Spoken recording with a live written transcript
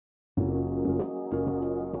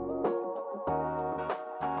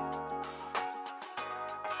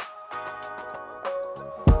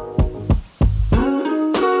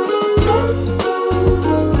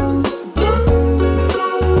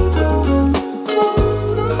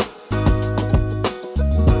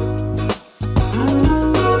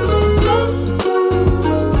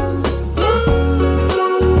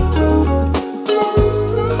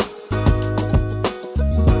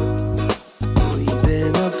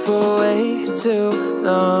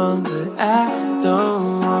long, but I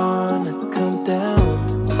don't wanna come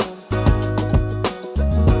down.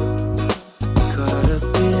 Caught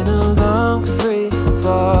up in a long free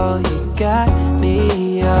fall, you got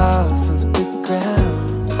me off of the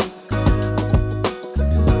ground.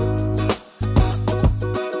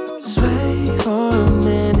 Sway for a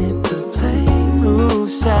minute, but play move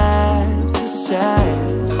side to side.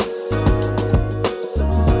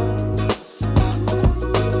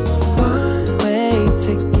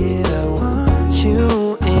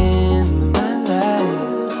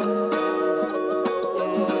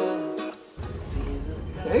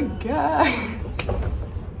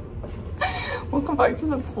 Welcome back to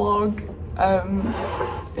the vlog.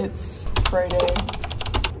 It's Friday,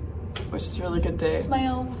 which is a really good day.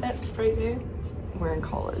 Smile, it's Friday. We're in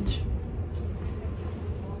college.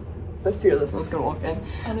 The fearless one's gonna walk in.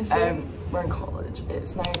 Honestly. We're in college.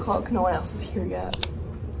 It's 9 o'clock, no one else is here yet.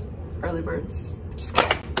 Early birds. Just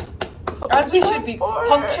kidding. As we should be.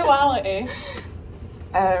 Punctuality.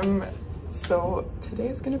 So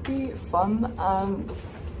today's gonna be fun and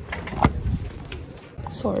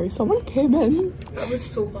sorry, someone came in. That was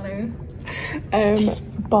so funny.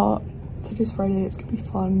 But today's Friday, it's gonna be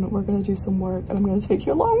fun. We're gonna do some work and I'm gonna take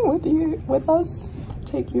you along with us.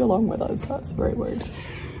 Take you along with us, that's the right word.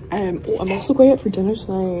 I'm also going out for dinner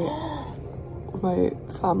tonight with my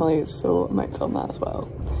family, so I might film that as well.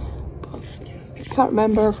 But if you can't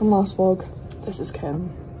remember from last vlog, this is Kym.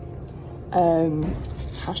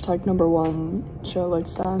 Hashtag #1 chill loud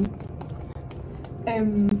stan.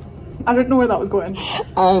 I don't know where that was going.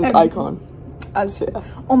 And icon. As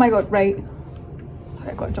oh my god, right. Sorry,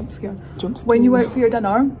 I got a jump scare. When you out for your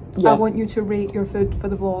dinner, yeah. I want you to rate your food for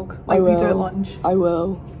the vlog, like we do at lunch. I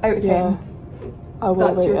will. Out of 10. Yeah. I will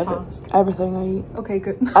That's rate your task. everything I eat. Okay,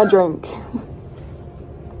 good. I drink.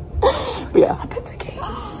 But yeah.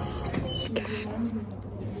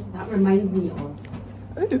 That reminds me of.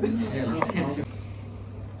 Okay,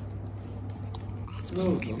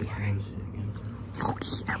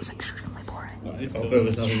 that was extremely boring. There's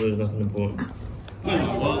nothing important.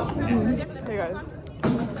 Hey guys.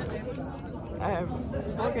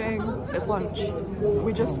 Vlogging is lunch.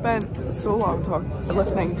 We just spent so long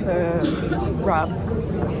listening to rap.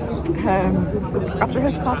 After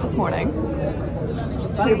his class this morning,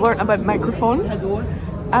 we've learned about microphones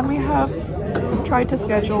and we have tried to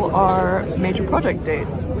schedule our major project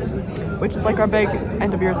dates, which is like our big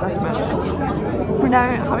end of year assessment. We're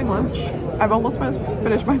now having lunch. I've almost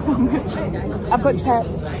finished my sandwich. I've got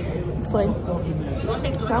chips. Slim.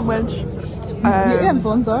 Sandwich. Your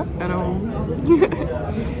headphones are. I know.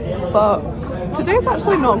 But today's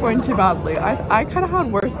actually not going too badly. I kind of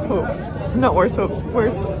had worse hopes. Not worse hopes,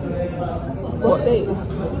 worse days?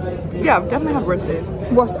 Yeah, I've definitely had worse days.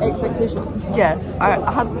 Worse expectations? Yes,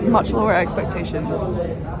 I had much lower expectations.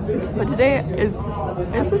 But today is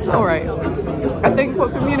just alright. I think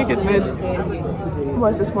what put me in a good mood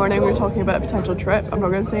was this morning we were talking about a potential trip. I'm not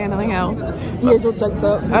going to say anything else. Yeah, don't jinx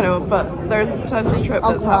it. I know, but there's a potential trip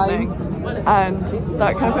that's happening. And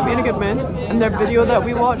that kind of put me in a good mood. And their video that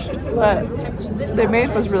we watched that they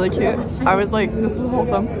made was really cute. I was like, this is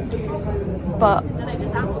wholesome. But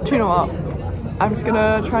do you know what? I'm just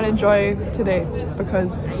gonna try and enjoy today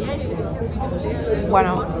because why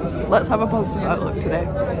not? Let's have a positive outlook today.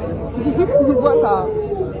 What's that?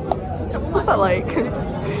 What's that like?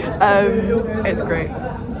 It's great.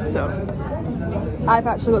 So I've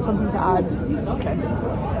actually got something to add. okay.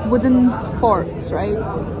 Wooden forks, right?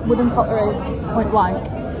 Wooden cutlery, point blank.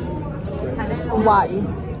 Why?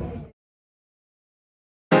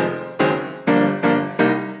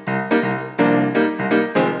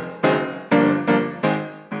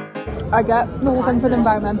 I get the whole thing for the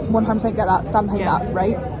environment, 100% get that, stand behind that,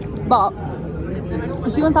 right? But,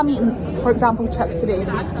 you see once I'm eating, for example, chips today,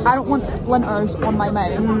 I don't want splinters on my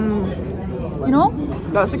mouth. You know?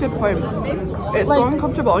 That's a good point. It's like, so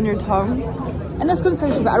uncomfortable on your tongue. And this could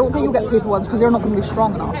sound stupid, I don't think you'll get paper ones because they're not going to be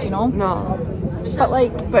strong enough, you know? No. But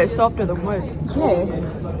like... But it's softer than wood. Yeah.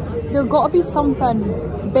 There's got to be something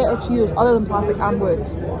better to use other than plastic and wood.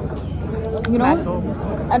 You know? Metal.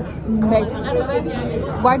 And metal.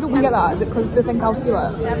 Why don't we get that? Is it because they think I'll steal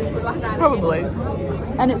it? Probably.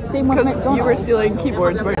 And it's same with Because McDonald's. you were stealing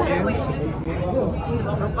keyboards, weren't you?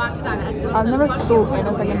 I've never stole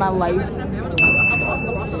anything in my life.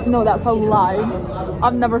 No, that's a lie.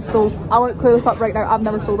 I've never stole. I want to clear this up right now. I've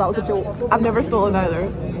never stole. That was a joke. I've never stolen either.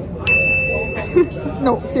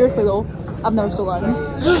 No, seriously though. I've never stolen.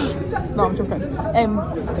 No, I'm joking.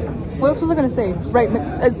 What else was I going to say? Right,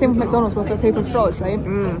 it's same with McDonald's with their paper straws, right?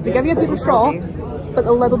 They give you a paper straw, but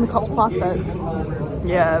the lid on the cup's plastic.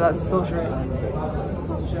 Yeah, that's so true.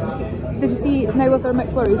 did you see now with their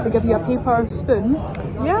McFlurries, they give you a paper spoon?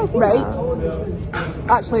 Yeah, I see right? that.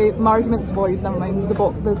 Actually, my argument's void, never mind. The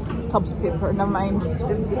tub's paper, never mind.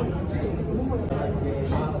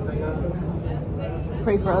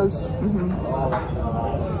 Pray for us.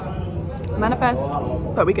 Manifest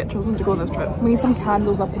that we get chosen to go on this trip. We need some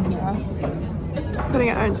candles up in here. Putting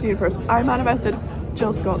it out into the universe. I manifested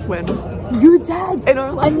Jill Scott's win. You did! In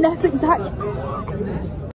our lives. In this exact...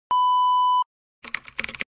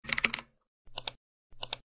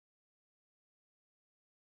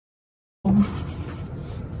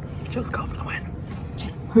 Jill Scott for the win.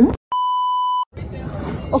 Who?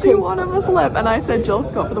 Okay. She won on a slip and I said Jill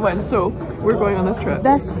Scott for the win, so we're going on this trip.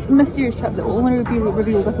 This mysterious trip that will only be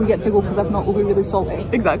revealed if we get to go, because if not we'll be really salty.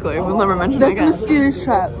 Exactly, we'll never mention it again. This mysterious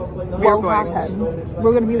trip will happen.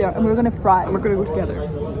 We're going to be there and we're going to fry. And we're going to go together.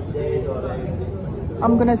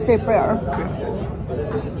 I'm going to say a prayer.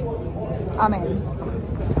 Amen.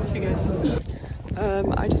 Hey guys.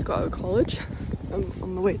 I just got out of college. I'm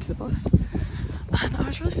on the way to the bus. And I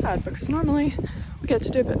was really sad because normally we get to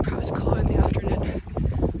do a bit of practical in the afternoon.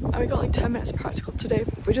 And we got like 10 minutes practical today.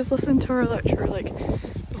 We just listened to our lecture like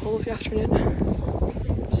the whole of the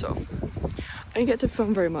afternoon. So I didn't get to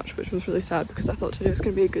film very much, which was really sad because I thought today was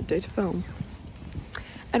going to be a good day to film.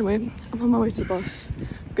 Anyway, I'm on my way to the bus.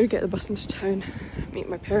 I'm going to get the bus into town, meet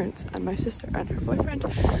my parents and my sister and her boyfriend,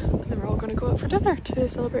 and then we're all going to go out for dinner to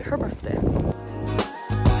celebrate her birthday.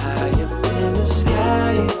 High up in the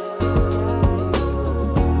sky,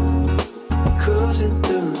 cruising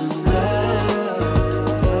through the night.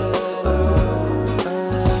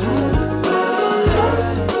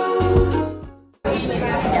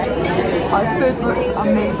 Our food looks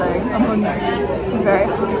amazing. I'm hungry. I'm very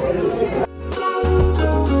hungry.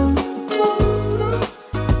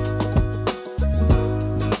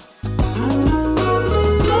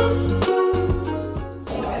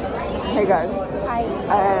 Hey guys. Hi.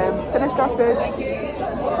 Finished our food.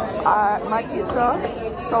 My pizza,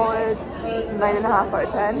 solid 9.5 out of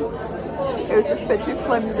 10. It was just a bit too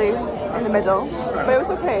flimsy in the middle, but it was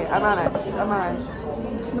okay. I managed.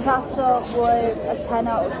 The pasta was a 10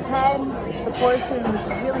 out of 10. The portion was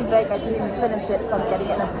really big. I didn't even finish it, so I'm getting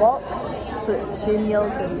it in a box. So it's 2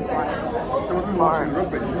 meals in one. Smart.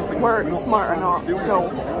 Work smart or not? No.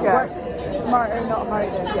 Yeah. Work smarter, not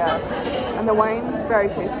harder. Yeah. And the wine, very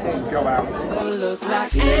tasty. Look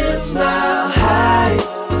like it's now high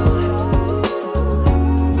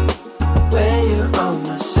when you're on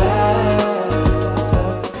my side.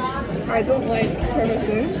 I don't like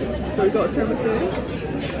tiramisu, but we got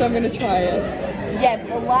tiramisu, so I'm gonna try it. Yeah, but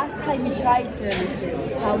the last time you tried tiramisu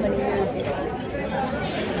was how many years ago?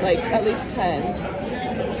 Like at least 10.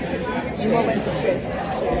 Moment of truth.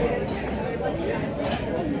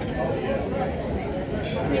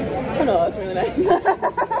 Oh no, that's really nice.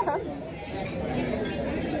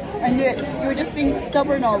 I knew it. You were just being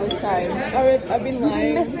stubborn all this time. I've been You've been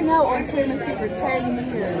lying. missing out on tiramisu for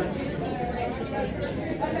 10 years.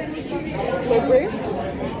 Slippery?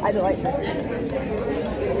 I don't like it.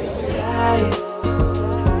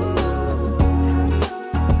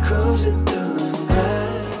 Cruising through the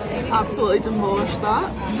night. Absolutely demolished that.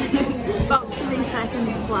 About 3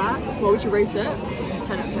 seconds flat. What would you rate it?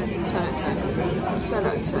 10 out of 10. 10 out of 10. 10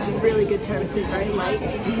 out of 10. It's a really good tiramisu, very light,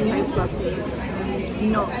 very fluffy.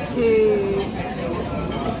 Not too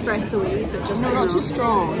espresso-y, but just No, not too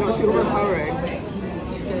strong, not too overpowering.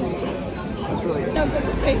 It's really good. No, but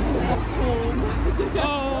okay.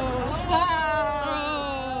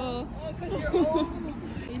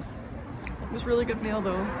 It was a really good meal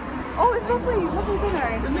though. Oh, it's lovely, lovely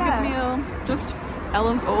dinner. Really good meal. Just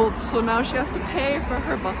Ellen's old, so now she has to pay for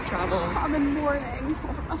her bus travel. I'm in mourning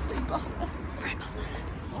over my free buses. Free buses.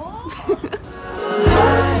 Oh.